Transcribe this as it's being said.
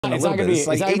It's not gonna be. It's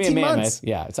like not gonna be a 18 mammoth. months.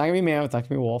 Yeah, it's not gonna be a mammoth. It's not gonna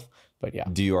be a wolf. But yeah,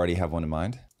 Do you already have one in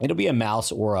mind? it'll be a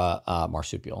mouse or a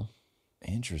marsupial.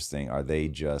 Interesting. Are they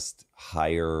just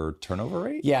higher turnover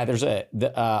rate? Yeah, there's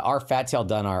our fat-tailed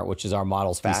Dunnart, which is our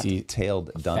model species.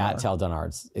 Fat-tailed Dunnart. Fat-tailed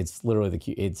Dunnarts. It's literally the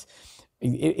cute.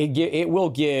 It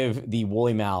will give the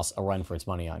woolly mouse a run for its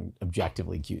money on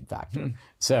objectively cute factor.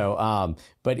 So,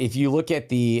 but if you look at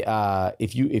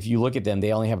if you look at them,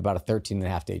 they only have about a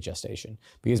 13.5 day gestation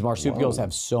because marsupials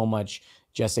have so much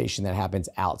gestation that happens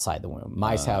outside the womb.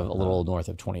 Mice have a little north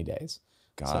of 20 days.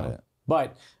 Got it.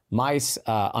 But mice,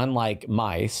 unlike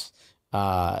mice,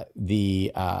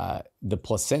 the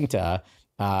placenta.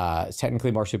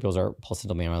 Technically, marsupials are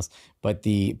placental mammals, but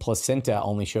the placenta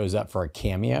only shows up for a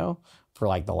cameo for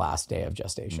like the last day of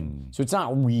gestation. So it's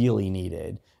not really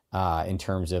needed in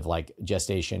terms of like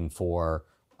gestation for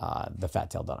the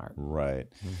fat-tailed Dunnart. Right.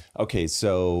 Okay,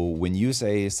 so when you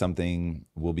say something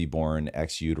will be born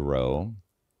ex utero,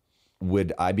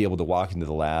 would I be able to walk into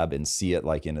the lab and see it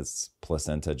like in its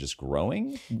placenta just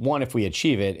growing? One, if we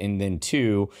achieve it, and then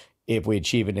two, if we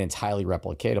achieve it and it's highly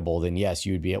replicatable, then yes,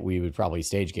 we would probably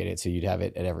stage gate it. So you'd have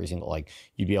it at every single, like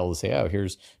you'd be able to say, oh,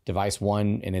 here's device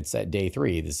 1 and it's at day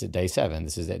 3. This is at day 7.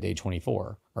 This is at day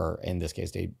 24, or in this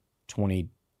case, day 20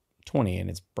 and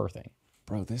it's birthing.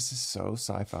 Bro, this is so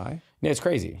sci-fi. Yeah, it's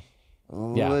crazy.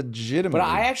 Yeah. Legitimately. But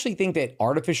I actually think that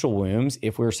artificial wombs,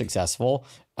 if we're successful,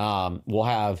 will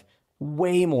have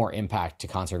way more impact to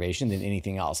conservation than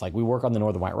anything else. Like we work on the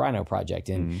Northern White Rhino project,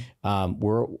 and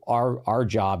our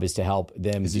job is to help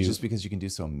them. Is it just because you can do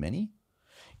so many?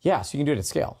 Yeah, so you can do it at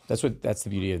scale. That's the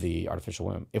beauty of the artificial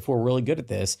womb. If we're really good at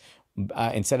this,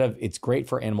 it's great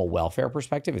for animal welfare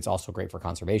perspective, it's also great for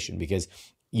conservation because,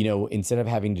 instead of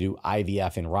having to do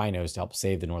IVF in rhinos to help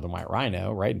save the Northern White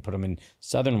Rhino, right, and put them in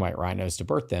Southern White Rhinos to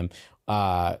birth them,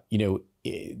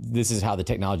 this is how the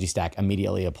technology stack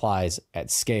immediately applies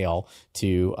at scale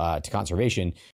to conservation.